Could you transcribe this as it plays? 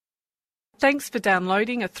Thanks for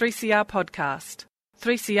downloading a 3CR podcast.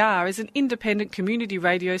 3CR is an independent community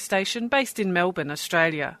radio station based in Melbourne,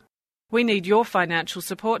 Australia. We need your financial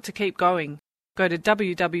support to keep going. Go to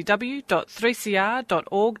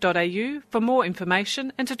www.3cr.org.au for more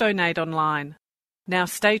information and to donate online. Now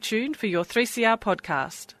stay tuned for your 3CR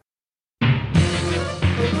podcast.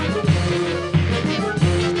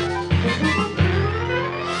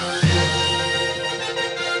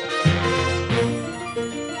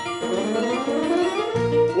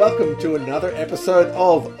 Welcome to another episode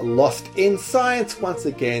of Lost in Science. Once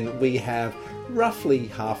again, we have roughly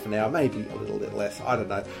half an hour, maybe a little bit less. I don't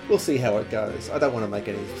know. We'll see how it goes. I don't want to make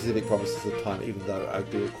any specific promises of time, even though I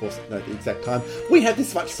do, of course, know the exact time. We have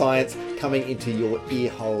this much science coming into your ear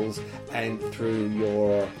holes and through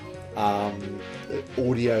your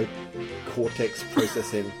audio cortex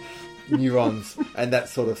processing neurons and that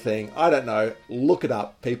sort of thing. I don't know. Look it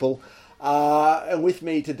up, people. And with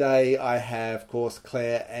me today, I have, of course,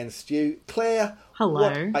 Claire and Stu. Claire,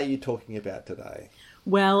 hello. What are you talking about today?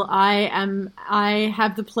 Well, I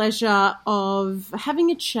have the pleasure of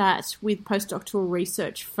having a chat with postdoctoral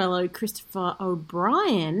research fellow Christopher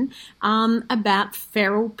O'Brien about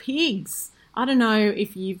feral pigs. I don't know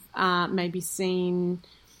if you've maybe seen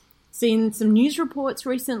some news reports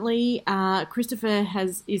recently. Christopher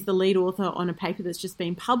is the lead author on a paper that's just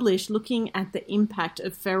been published looking at the impact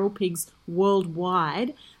of feral pigs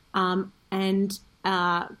worldwide and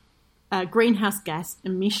greenhouse gas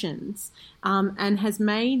emissions, and has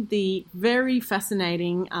made the very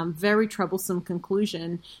fascinating, very troublesome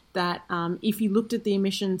conclusion that if you looked at the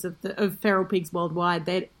emissions of feral pigs worldwide,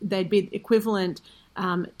 they'd be equivalent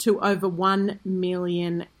to over 1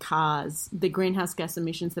 million cars, the greenhouse gas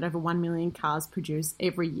emissions that over 1 million cars produce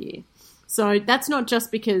every year. So that's not just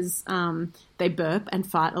because they burp and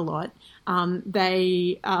fart a lot.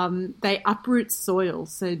 They uproot soil,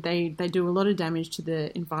 so they do a lot of damage to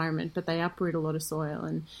the environment, but they uproot a lot of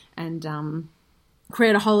soil and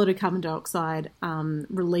create a whole lot of carbon dioxide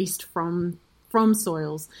released from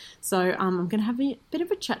soils. So I'm going to have a bit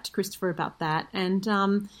of a chat to Christopher about that.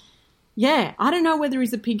 And yeah, I don't know whether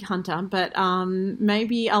he's a pig hunter, but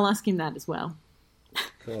maybe I'll ask him that as well.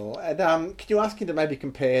 Cool. And could you ask him to maybe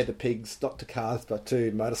compare the pigs, not to cars, but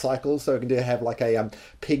to motorcycles, so we can have like a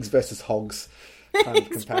pigs versus hogs kind of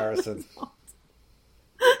comparison?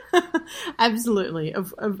 Absolutely,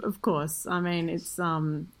 of course. I mean, it's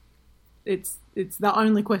the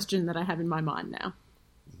only question that I have in my mind now.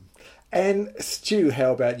 And Stu,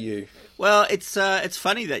 how about you? Well, it's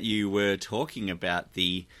funny that you were talking about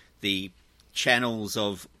the channels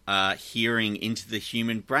of hearing into the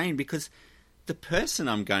human brain, because the person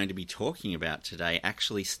I'm going to be talking about today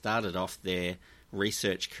actually started off their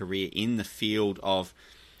research career in the field of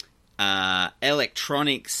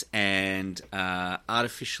electronics and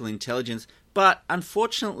artificial intelligence, but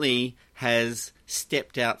unfortunately has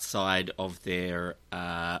stepped outside of their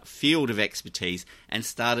field of expertise and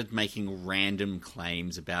started making random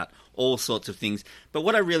claims about all sorts of things. But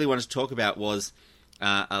what I really wanted to talk about was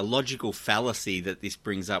a logical fallacy that this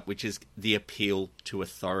brings up, which is the appeal to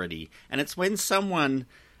authority. And it's when someone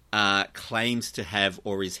claims to have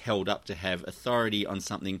or is held up to have authority on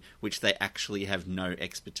something which they actually have no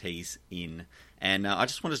expertise in. And I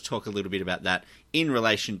just wanted to talk a little bit about that in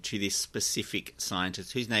relation to this specific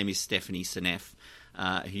scientist, whose name is Stephanie Seneff,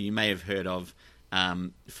 who you may have heard of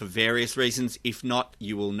for various reasons. If not,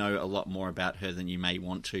 you will know a lot more about her than you may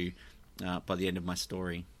want to by the end of my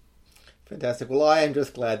story. Fantastic. Well, I am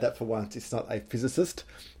just glad that for once it's not a physicist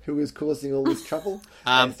who is causing all this trouble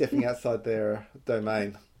and stepping outside their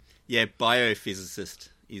domain. Yeah, biophysicist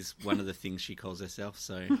is one of the things she calls herself.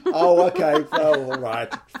 So. Oh, okay. Oh, all right.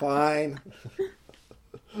 Fine.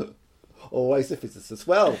 Always a physicist.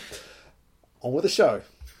 Well, on with the show.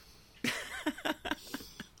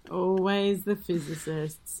 Always the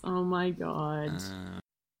physicists. Oh, my God.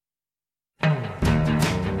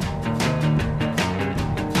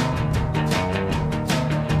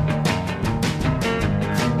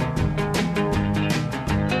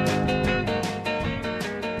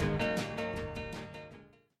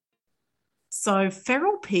 So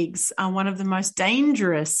feral pigs are one of the most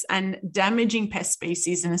dangerous and damaging pest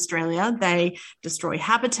species in Australia. They destroy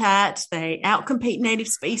habitat, they outcompete native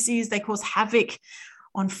species, they cause havoc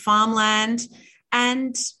on farmland.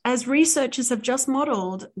 And as researchers have just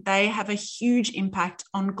modelled, they have a huge impact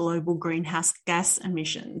on global greenhouse gas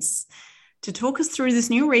emissions. To talk us through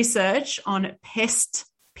this new research on pest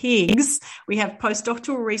pigs, we have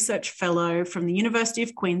postdoctoral research fellow from the University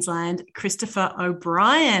of Queensland, Christopher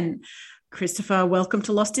O'Brien. Christopher, welcome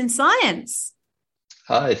to Lost in Science.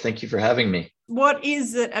 Hi, thank you for having me. What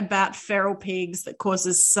is it about feral pigs that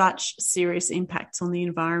causes such serious impacts on the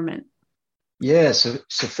environment? Yeah, so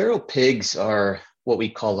feral pigs are what we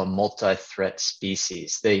call a multi-threat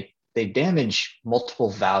species. They damage multiple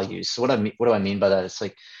values. So what do I mean by that? It's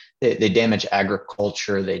like they damage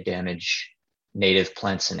agriculture, they damage native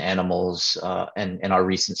plants and animals, and our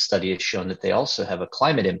recent study has shown that they also have a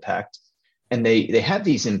climate impact. And they have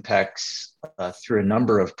these impacts through a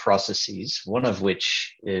number of processes, one of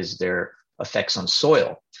which is their effects on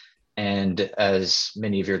soil. And as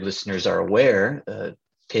many of your listeners are aware,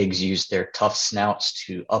 pigs use their tough snouts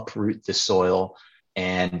to uproot the soil.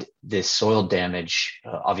 And this soil damage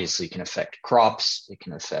obviously can affect crops, it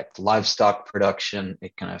can affect livestock production,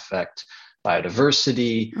 it can affect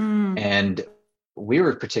biodiversity. And we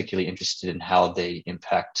were particularly interested in how they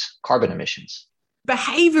impact carbon emissions.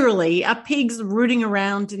 Behaviorally, are pigs rooting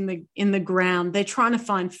around in the ground? They're trying to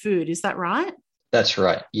find food. Is that right? That's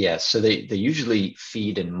right. Yeah. So they usually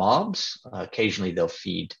feed in mobs. Occasionally they'll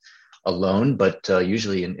feed alone, but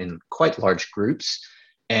usually in quite large groups.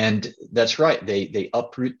 And that's right. They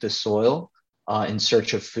uproot the soil in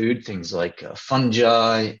search of food, things like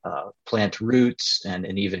fungi, plant roots,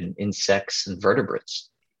 and even insects and vertebrates.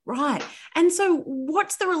 Right. And so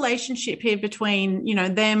what's the relationship here between,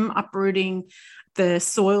 them uprooting the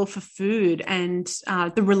soil for food and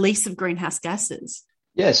the release of greenhouse gases?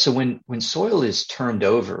 Yeah. So when soil is turned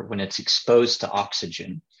over, when it's exposed to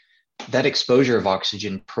oxygen, that exposure of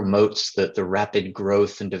oxygen promotes the rapid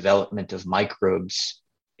growth and development of microbes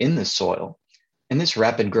in the soil. And this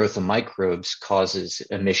rapid growth of microbes causes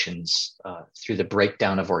emissions through the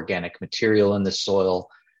breakdown of organic material in the soil,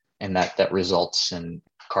 and that results in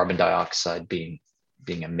carbon dioxide being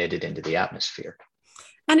emitted into the atmosphere.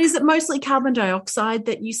 And is it mostly carbon dioxide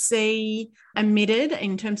that you see emitted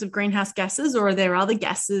in terms of greenhouse gases, or are there other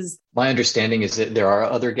gases? My understanding is that there are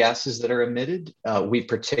other gases that are emitted. We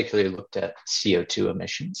particularly looked at CO2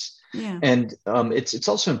 emissions. Yeah. And it's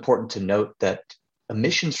also important to note that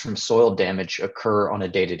emissions from soil damage occur on a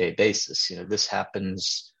day-to-day basis. This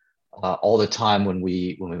happens all the time when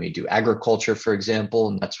we do agriculture, for example,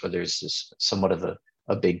 and that's where there's this somewhat of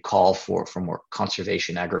a big call for more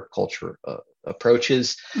conservation agriculture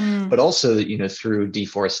approaches, but also through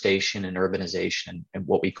deforestation and urbanization and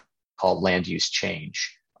what we call land use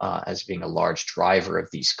change as being a large driver of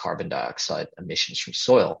these carbon dioxide emissions from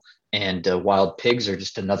soil. And wild pigs are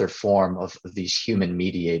just another form of these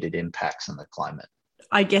human-mediated impacts on the climate.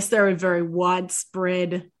 I guess they're a very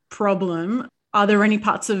widespread problem. Are there any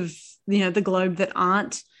parts of the globe that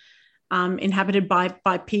aren't inhabited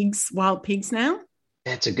by pigs, wild pigs now?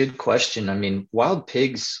 That's a good question. I mean, wild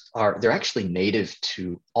pigs they're actually native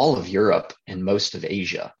to all of Europe and most of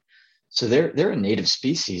Asia. So they're a native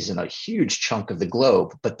species in a huge chunk of the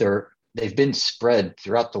globe, but they've been spread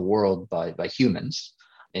throughout the world by humans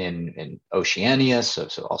in Oceania, so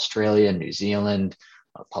Australia, New Zealand,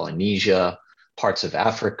 Polynesia, parts of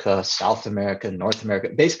Africa, South America, North America.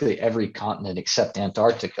 Basically every continent except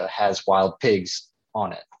Antarctica has wild pigs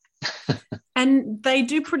on it. And they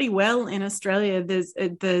do pretty well in Australia.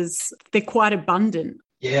 They're quite abundant.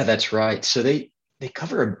 Yeah, that's right. So they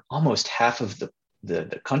cover almost half of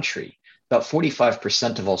the country. About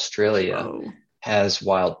 45% of Australia has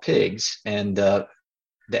wild pigs, and the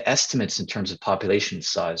estimates in terms of population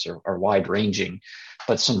size are wide ranging.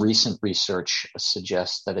 But some recent research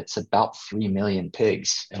suggests that it's about 3 million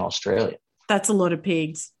pigs in Australia. That's a lot of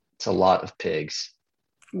pigs. It's a lot of pigs.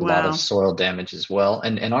 Wow. A lot of soil damage as well.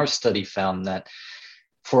 And our study found that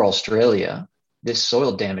for Australia, this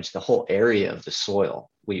soil damage, the whole area of the soil,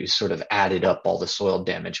 we sort of added up all the soil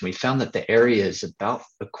damage. And we found that the area is about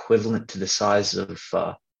equivalent to the size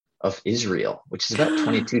of Israel, which is about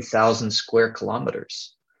 22,000 square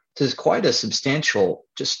kilometers. So it's quite a substantial,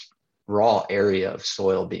 just raw area of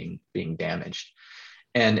soil being damaged.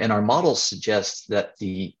 And our models suggest that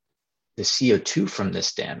the CO2 from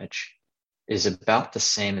this damage is about the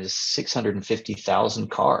same as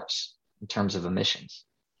 650,000 cars in terms of emissions.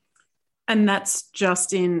 And that's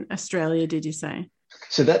just in Australia, did you say?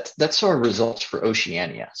 So that's our results for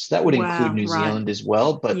Oceania. So that would include New Zealand as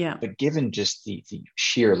well. But given just the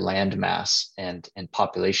sheer land mass and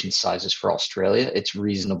population sizes for Australia, it's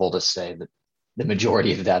reasonable to say that the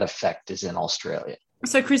majority of that effect is in Australia.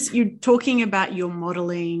 So, Chris, you're talking about your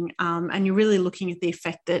modelling and you're really looking at the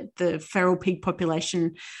effect that the feral pig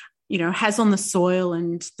population has on the soil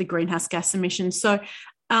and the greenhouse gas emissions. So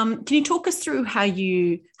can you talk us through how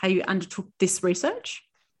you undertook this research?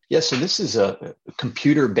 Yeah, so this is a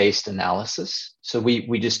computer-based analysis. So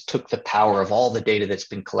we just took the power of all the data that's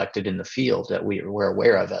been collected in the field that we're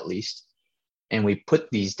aware of at least, and we put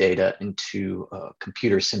these data into a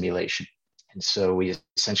computer simulation. And so we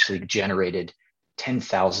essentially generated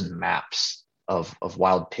 10,000 maps of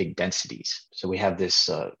wild pig densities. So we have this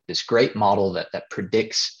great model that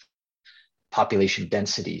predicts population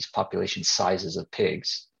densities, population sizes of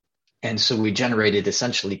pigs. And so we generated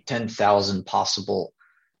essentially 10,000 possible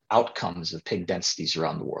outcomes of pig densities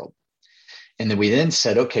around the world. And then we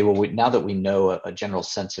said, okay, well, now that we know a general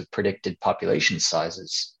sense of predicted population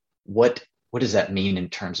sizes, what does that mean in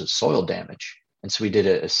terms of soil damage? And so we did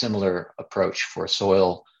a similar approach for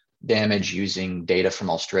soil damage using data from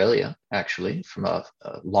Australia, actually, from a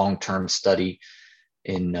long-term study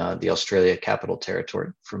in the Australia Capital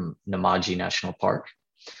Territory from Namadgi National Park.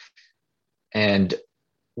 And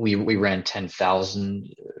we ran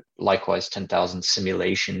 10,000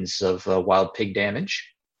 simulations of wild pig damage.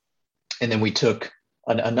 And then we took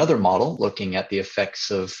another model looking at the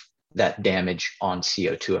effects of that damage on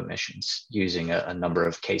CO2 emissions using a number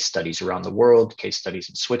of case studies around the world, case studies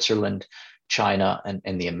in Switzerland, China,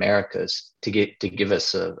 and the Americas to give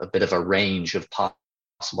us a bit of a range of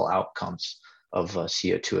possible outcomes of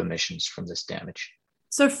CO2 emissions from this damage.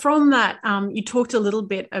 So from that, you talked a little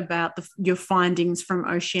bit about your findings from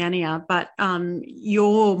Oceania, but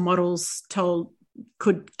your models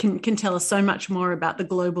can tell us so much more about the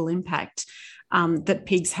global impact that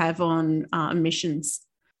pigs have on emissions.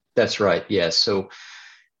 That's right. Yeah. So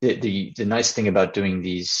the nice thing about doing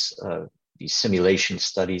these simulation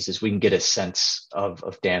studies is we can get a sense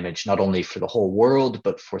of damage not only for the whole world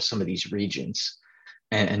but for some of these regions.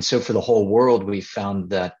 And so for the whole world, we found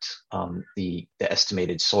that the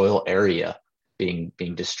estimated soil area being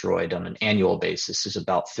destroyed on an annual basis is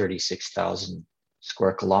about 36,000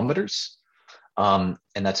 square kilometers. And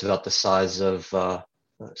that's about the size of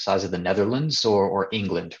the Netherlands or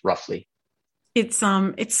England, roughly. It's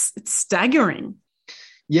staggering.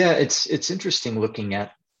 Yeah, it's interesting looking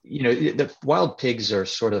at, the wild pigs are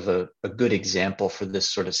sort of a good example for this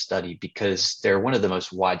sort of study because they're one of the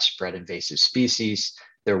most widespread invasive species.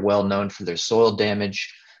 They're well known for their soil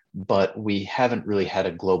damage, but we haven't really had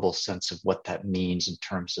a global sense of what that means in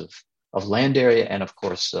terms of land area and, of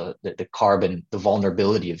course, the carbon, the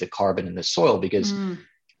vulnerability of the carbon in the soil. Because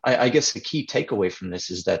I guess the key takeaway from this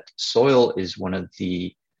is that soil is one of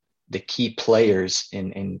the key players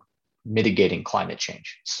in mitigating climate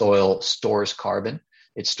change. Soil stores carbon.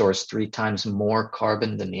 It stores 3 times more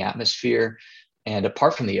carbon than the atmosphere. And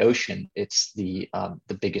apart from the ocean, it's the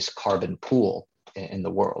biggest carbon pool in the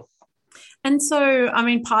world. And so,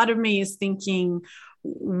 part of me is thinking,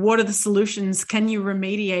 what are the solutions? Can you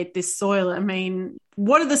remediate this soil?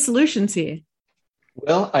 What are the solutions here?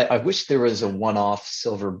 Well, I wish there was a one-off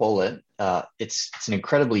silver bullet. It's an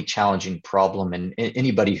incredibly challenging problem, and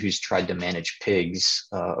anybody who's tried to manage pigs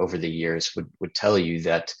over the years would tell you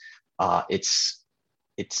that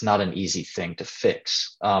it's not an easy thing to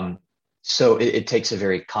fix. So it takes a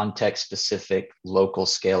very context-specific,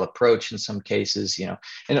 local-scale approach in some cases, and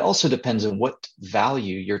it also depends on what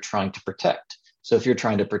value you're trying to protect. So if you're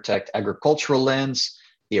trying to protect agricultural lands,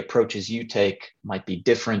 the approaches you take might be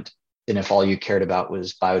different than if all you cared about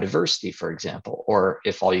was biodiversity, for example, or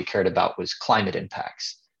if all you cared about was climate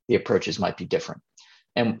impacts. The approaches might be different.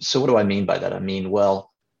 And so what do I mean by that? I mean,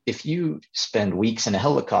 well, if you spend weeks in a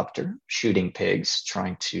helicopter shooting pigs,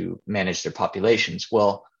 trying to manage their populations,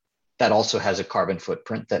 well, that also has a carbon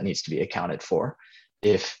footprint that needs to be accounted for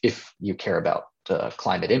if you care about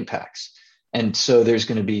climate impacts. And so there's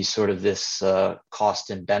going to be sort of this cost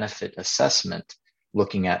and benefit assessment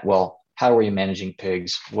looking at, well, how are we managing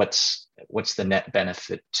pigs? What's the net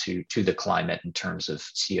benefit to the climate in terms of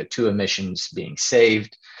CO2 emissions being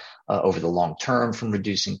saved over the long term from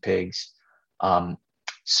reducing pigs?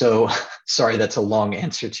 So sorry, that's a long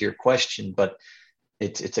answer to your question, but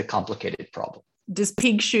it's a complicated problem. Does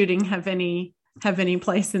pig shooting have any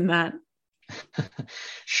place in that?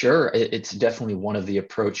 Sure, it's definitely one of the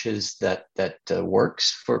approaches that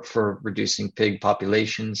works for reducing pig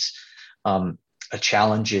populations. A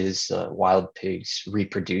challenge is wild pigs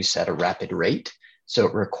reproduce at a rapid rate, so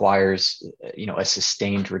it requires a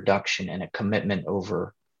sustained reduction and a commitment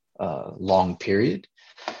over a long period.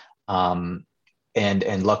 And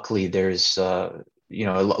luckily, there's a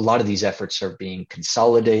lot of these efforts are being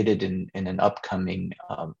consolidated in an upcoming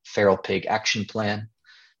feral pig action plan.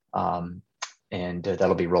 And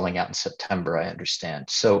that'll be rolling out in September, I understand.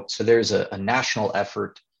 So there's a national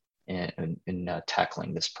effort in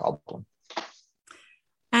tackling this problem.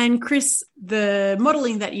 And Chris, the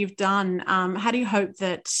modelling that you've done, how do you hope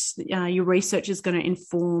that your research is going to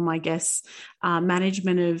inform, I guess,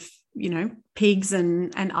 management of pigs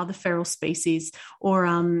and other feral species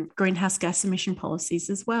or greenhouse gas emission policies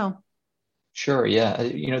as well? Sure, yeah.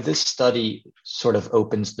 This study sort of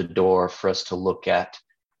opens the door for us to look at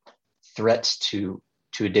threats to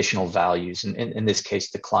additional values, and in this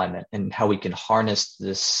case, the climate, and how we can harness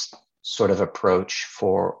this sort of approach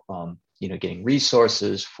for getting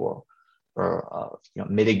resources for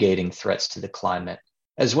mitigating threats to the climate,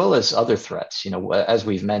 as well as other threats. As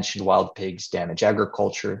we've mentioned, wild pigs damage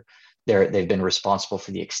agriculture. They've been responsible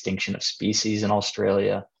for the extinction of species in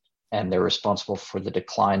Australia, and they're responsible for the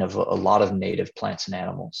decline of a lot of native plants and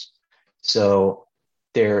animals. So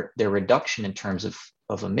their reduction in terms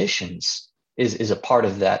of emissions is a part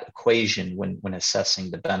of that equation when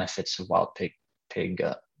assessing the benefits of wild pig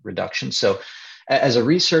reduction. So as a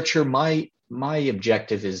researcher, my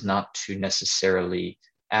objective is not to necessarily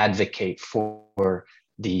advocate for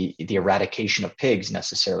the eradication of pigs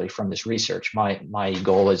necessarily from this research. My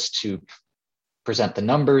goal is to present the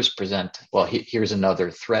numbers, here's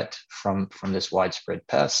another threat from this widespread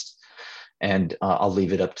pest, and I'll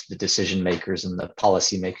leave it up to the decision makers and the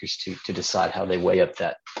policy makers to decide how they weigh up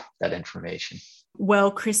that information.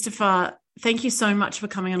 Well, Christopher, thank you so much for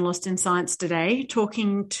coming on Lost in Science today,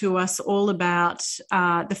 talking to us all about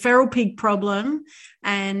the feral pig problem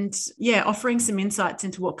and, offering some insights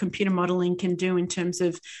into what computer modelling can do in terms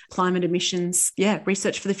of climate emissions,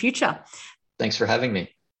 research for the future. Thanks for having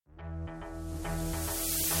me.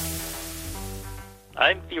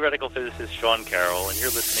 I'm theoretical physicist Sean Carroll, and you're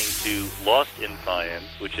listening to Lost in Science,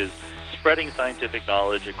 which is spreading scientific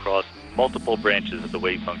knowledge across multiple branches of the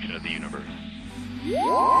wave function of the universe.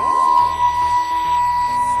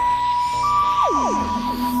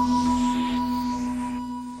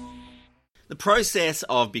 The process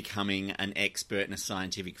of becoming an expert in a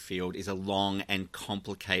scientific field is a long and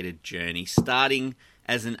complicated journey, starting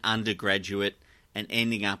as an undergraduate and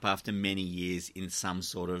ending up after many years in some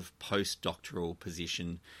sort of postdoctoral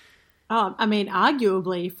position.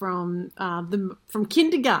 Arguably from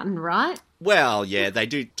kindergarten, right? Well, yeah, they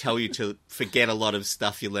do tell you to forget a lot of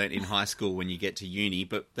stuff you learnt in high school when you get to uni,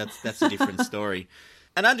 but that's a different story.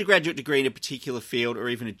 An undergraduate degree in a particular field or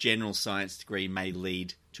even a general science degree may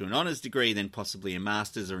lead to an honours degree, then possibly a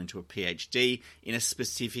master's or into a PhD in a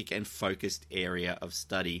specific and focused area of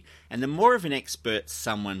study. And the more of an expert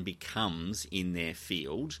someone becomes in their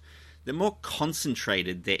field, the more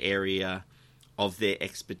concentrated their area of their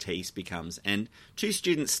expertise becomes. And two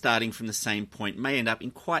students starting from the same point may end up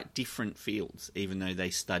in quite different fields, even though they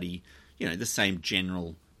study, the same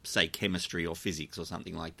general, say, chemistry or physics or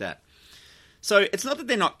something like that. So it's not that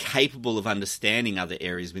they're not capable of understanding other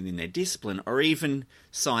areas within their discipline or even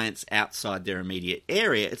science outside their immediate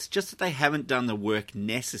area. It's just that they haven't done the work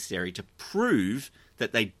necessary to prove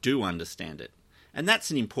that they do understand it. And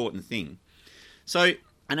that's an important thing. So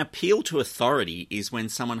an appeal to authority is when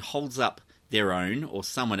someone holds up their own or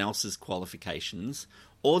someone else's qualifications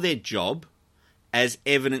or their job as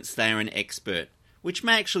evidence they are an expert, which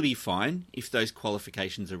may actually be fine if those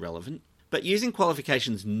qualifications are relevant. But using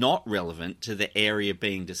qualifications not relevant to the area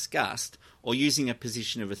being discussed or using a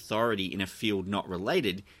position of authority in a field not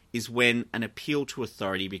related is when an appeal to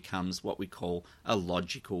authority becomes what we call a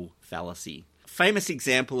logical fallacy. A famous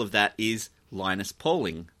example of that is Linus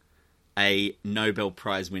Pauling, a Nobel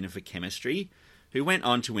Prize winner for chemistry, who went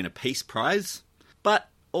on to win a Peace Prize, but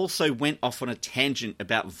also went off on a tangent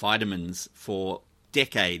about vitamins for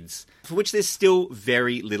decades, for which there's still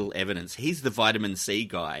very little evidence. He's the vitamin C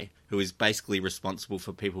guy who is basically responsible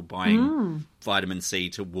for people buying vitamin C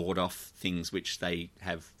to ward off things which they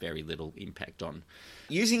have very little impact on.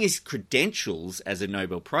 Using his credentials as a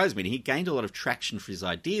Nobel Prize winner, he gained a lot of traction for his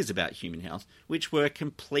ideas about human health, which were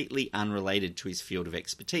completely unrelated to his field of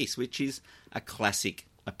expertise, which is a classic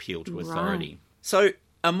appeal to authority. Right. So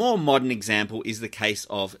a more modern example is the case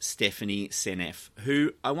of Stephanie Seneff,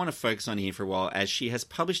 who I want to focus on here for a while, as she has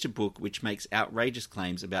published a book which makes outrageous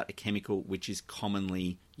claims about a chemical which is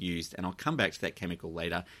commonly used. And I'll come back to that chemical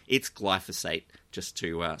later. It's glyphosate, just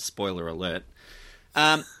to spoiler alert.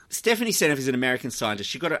 Stephanie Seneff is an American scientist.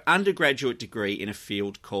 She got an undergraduate degree in a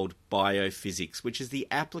field called biophysics, which is the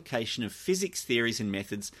application of physics theories and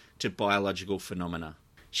methods to biological phenomena.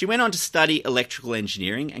 She went on to study electrical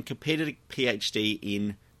engineering and completed a PhD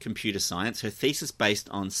in computer science, her thesis based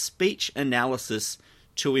on speech analysis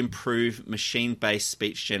to improve machine-based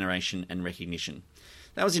speech generation and recognition.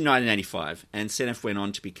 That was in 1985, and Seneff went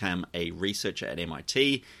on to become a researcher at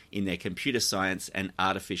MIT in their computer science and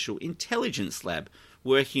artificial intelligence lab,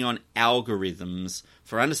 working on algorithms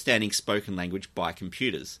for understanding spoken language by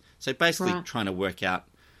computers. So basically trying to work out,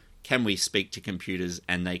 can we speak to computers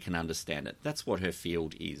and they can understand it? That's what her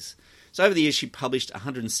field is. So over the years, she published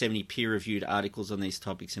 170 peer-reviewed articles on these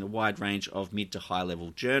topics in a wide range of mid to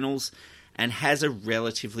high-level journals. and has a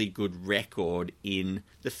relatively good record in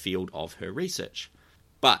the field of her research.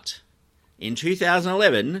 But in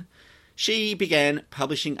 2011, she began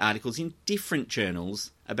publishing articles in different journals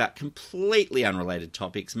about completely unrelated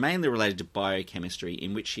topics, mainly related to biochemistry,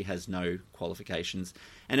 in which she has no qualifications,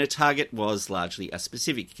 and her target was largely a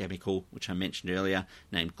specific chemical, which I mentioned earlier,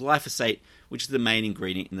 named glyphosate, which is the main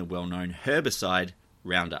ingredient in the well-known herbicide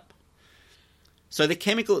Roundup. So the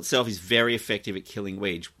chemical itself is very effective at killing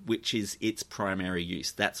weeds, which is its primary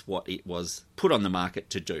use. That's what it was put on the market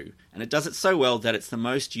to do. And it does it so well that it's the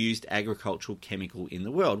most used agricultural chemical in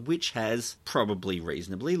the world, which has, probably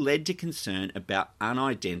reasonably, led to concern about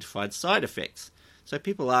unidentified side effects. So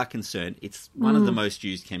people are concerned. It's one of the most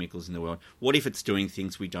used chemicals in the world. What if it's doing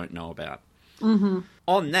things we don't know about? Mm-hmm.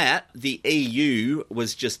 On that, the EU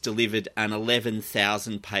was just delivered an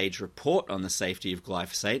 11,000-page report on the safety of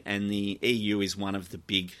glyphosate, and the EU is one of the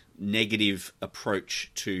big negative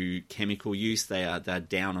approach to chemical use. They're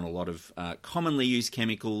down on a lot of commonly used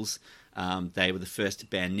chemicals. They were the first to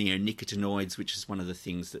ban neonicotinoids, which is one of the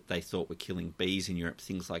things that they thought were killing bees in Europe,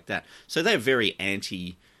 things like that. So they're very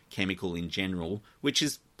anti-chemical in general, which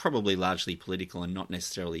is probably largely political and not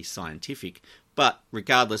necessarily scientific. But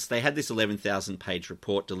regardless, they had this 11,000-page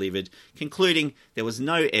report delivered, concluding there was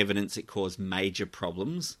no evidence it caused major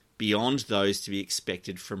problems beyond those to be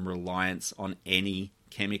expected from reliance on any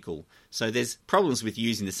chemical. So there's problems with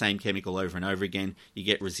using the same chemical over and over again. You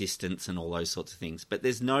get resistance and all those sorts of things. But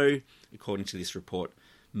there's no, according to this report,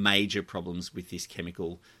 major problems with this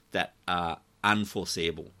chemical that are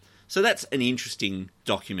unforeseeable. So that's an interesting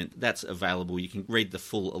document that's available. You can read the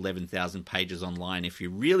full 11,000 pages online if you're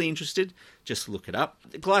really interested. Just look it up.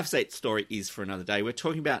 The glyphosate story is for another day. We're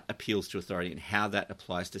talking about appeals to authority and how that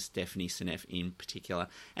applies to Stephanie Seneff in particular,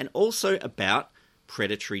 and also about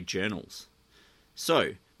predatory journals.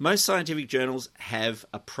 So, most scientific journals have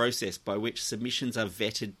a process by which submissions are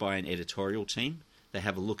vetted by an editorial team. They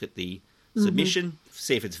have a look at the submission,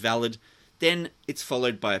 see if it's valid. Then it's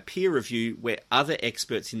followed by a peer review where other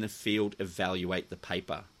experts in the field evaluate the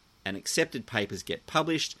paper. And accepted papers get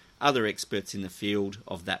published. Other experts in the field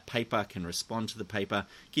of that paper can respond to the paper,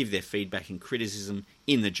 give their feedback and criticism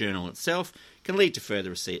in the journal itself, can lead to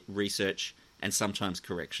further research and sometimes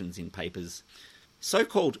corrections in papers.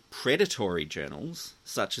 So-called predatory journals,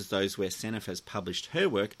 such as those where Seneff has published her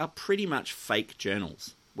work, are pretty much fake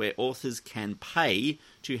journals, where authors can pay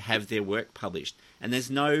to have their work published. And there's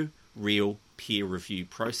no real peer review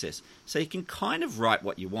process. So you can kind of write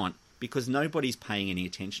what you want because nobody's paying any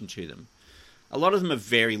attention to them. A lot of them are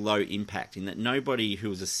very low impact in that nobody who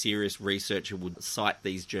is a serious researcher would cite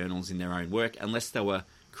these journals in their own work unless they were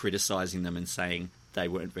criticising them and saying they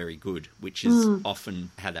weren't very good, which is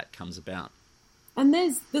often how that comes about. And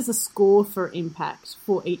there's a score for impact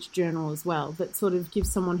for each journal as well that sort of gives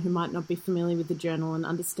someone who might not be familiar with the journal an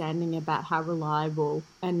understanding about how reliable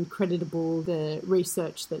and creditable the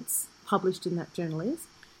research that's published in that journal is.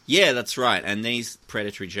 Yeah, that's right. And these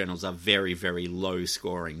predatory journals are very, very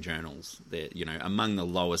low-scoring journals. They're, among the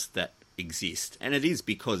lowest that exist. And it is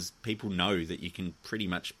because people know that you can pretty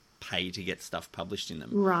much pay to get stuff published in them.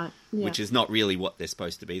 Right. Yeah. Which is not really what they're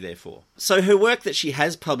supposed to be there for. So her work that she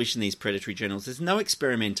has published in these predatory journals, there's no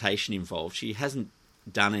experimentation involved. She hasn't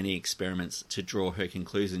done any experiments to draw her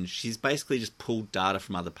conclusions. She's basically just pulled data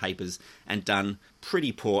from other papers and done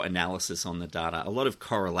pretty poor analysis on the data. A lot of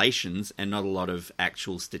correlations and not a lot of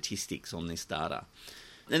actual statistics on this data.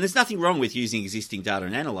 And there's nothing wrong with using existing data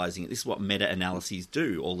and analysing it. This is what meta-analyses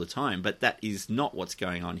do all the time, but that is not what's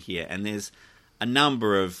going on here. And there's a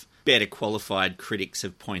number of better qualified critics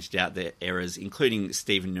have pointed out their errors, including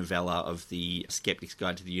Stephen Novella of the Skeptic's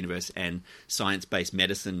Guide to the Universe and Science-Based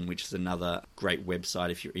Medicine, which is another great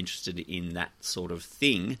website if you're interested in that sort of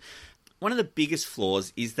thing. One of the biggest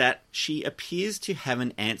flaws is that she appears to have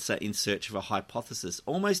an answer in search of a hypothesis.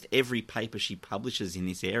 Almost every paper she publishes in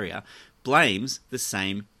this area blames the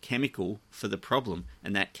same chemical for the problem,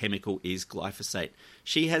 and that chemical is glyphosate.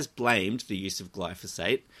 She has blamed the use of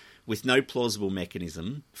glyphosate with no plausible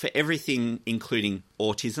mechanism for everything including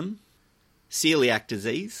autism, celiac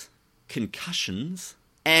disease, concussions,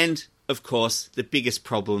 and, of course, the biggest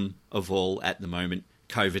problem of all at the moment,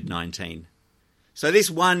 COVID-19. So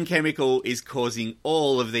this one chemical is causing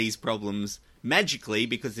all of these problems magically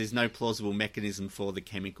because there's no plausible mechanism for the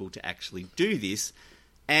chemical to actually do this,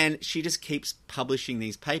 and she just keeps publishing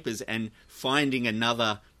these papers and finding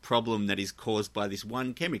another problem that is caused by this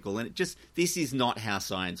one chemical. And this is not how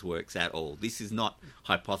science works at all. This is not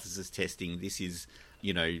hypothesis testing. This is,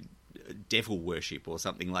 devil worship or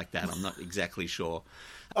something like that. I'm not exactly sure.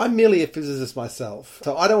 I'm merely a physicist myself,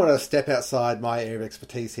 so I don't want to step outside my area of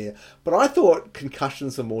expertise here, but I thought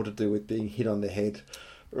concussions are more to do with being hit on the head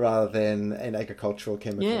rather than an agricultural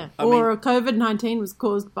chemical. Yeah, or COVID-19 was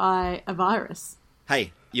caused by a virus.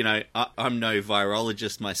 Hey, you know, I'm no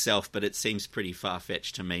virologist myself, but it seems pretty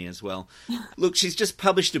far-fetched to me as well. Look, she's just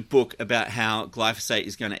published a book about how glyphosate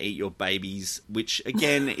is going to eat your babies, which,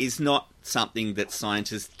 again, is not something that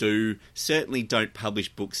scientists do. Certainly don't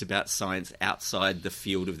publish books about science outside the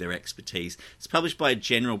field of their expertise. It's published by a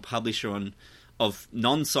general publisher of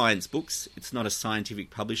non-science books. It's not a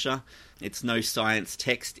scientific publisher. It's no science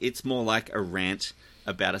text. It's more like a rant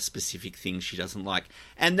about a specific thing she doesn't like.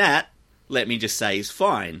 And that, let me just say, is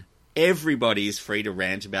fine. Everybody is free to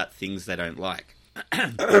rant about things they don't like.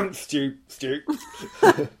 Stu.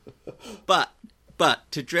 But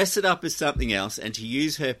to dress it up as something else and to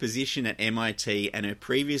use her position at MIT and her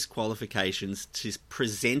previous qualifications to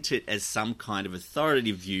present it as some kind of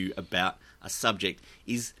authoritative view about a subject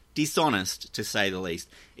is dishonest, to say the least.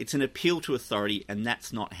 It's an appeal to authority, and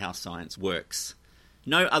that's not how science works.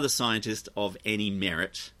 No other scientist of any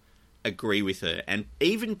merit agree with her, and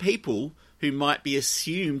even people who might be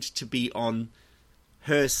assumed to be on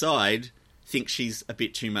her side think she's a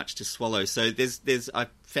bit too much to swallow. So I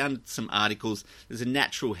found some articles. There's a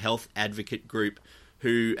natural health advocate group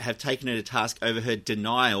who have taken her to task over her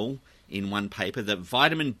denial in one paper that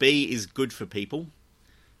vitamin B is good for people.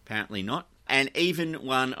 Apparently not. And even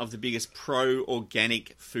one of the biggest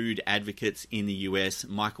pro-organic food advocates in the US,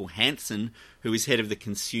 Michael Hansen, who is head of the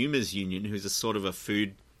Consumers Union, who's a sort of a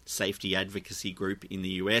food safety advocacy group in the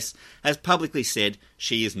US, has publicly said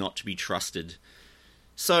she is not to be trusted.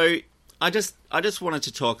 So I just wanted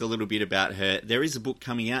to talk a little bit about her. There is a book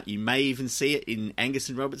coming out. You may even see it in Angus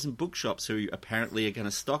and Robertson bookshops, who apparently are going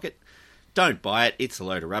to stock it. Don't buy it. It's a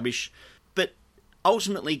load of rubbish. But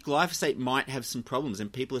ultimately, glyphosate might have some problems,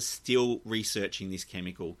 and people are still researching this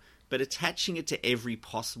chemical. But attaching it to every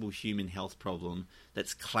possible human health problem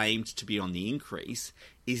that's claimed to be on the increase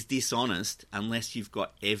is dishonest unless you've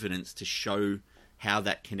got evidence to show how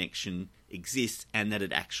that connection exists and that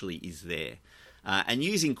it actually is there. And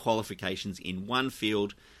using qualifications in one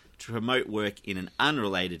field to promote work in an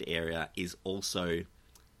unrelated area is also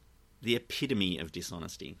the epitome of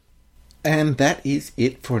dishonesty. And that is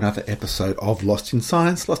it for another episode of Lost in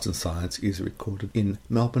Science. Lost in Science is recorded in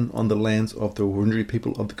Melbourne on the lands of the Wurundjeri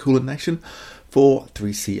people of the Kulin Nation for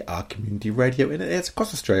 3CR Community Radio, and it airs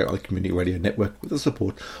across Australia on the Community Radio Network with the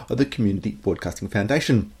support of the Community Broadcasting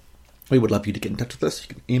Foundation. We would love you to get in touch with us. You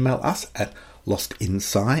can email us at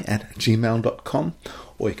lostinsci@gmail.com,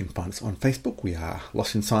 or you can find us on Facebook. We are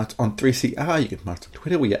Lost in Science on 3CR. You can find us on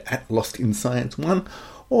Twitter. We are at Lost in Science 1.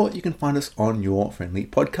 Or you can find us on your friendly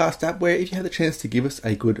podcast app, where if you have the chance to give us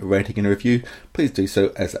a good rating and a review, please do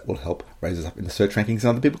so, as that will help raise us up in the search rankings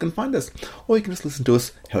and other people can find us. Or you can just listen to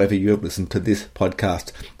us however you have listened to this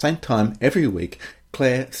podcast. Same time every week,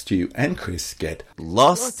 Claire, Stu and Chris get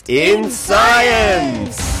Lost in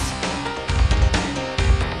Science!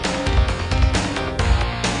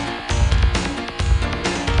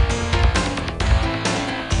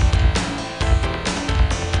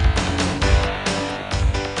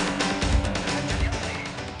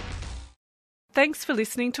 Thanks for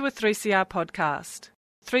listening to a 3CR podcast.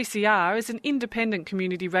 3CR is an independent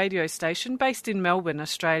community radio station based in Melbourne,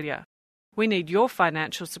 Australia. We need your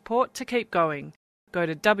financial support to keep going. Go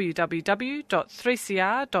to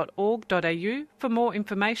www.3cr.org.au for more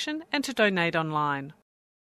information and to donate online.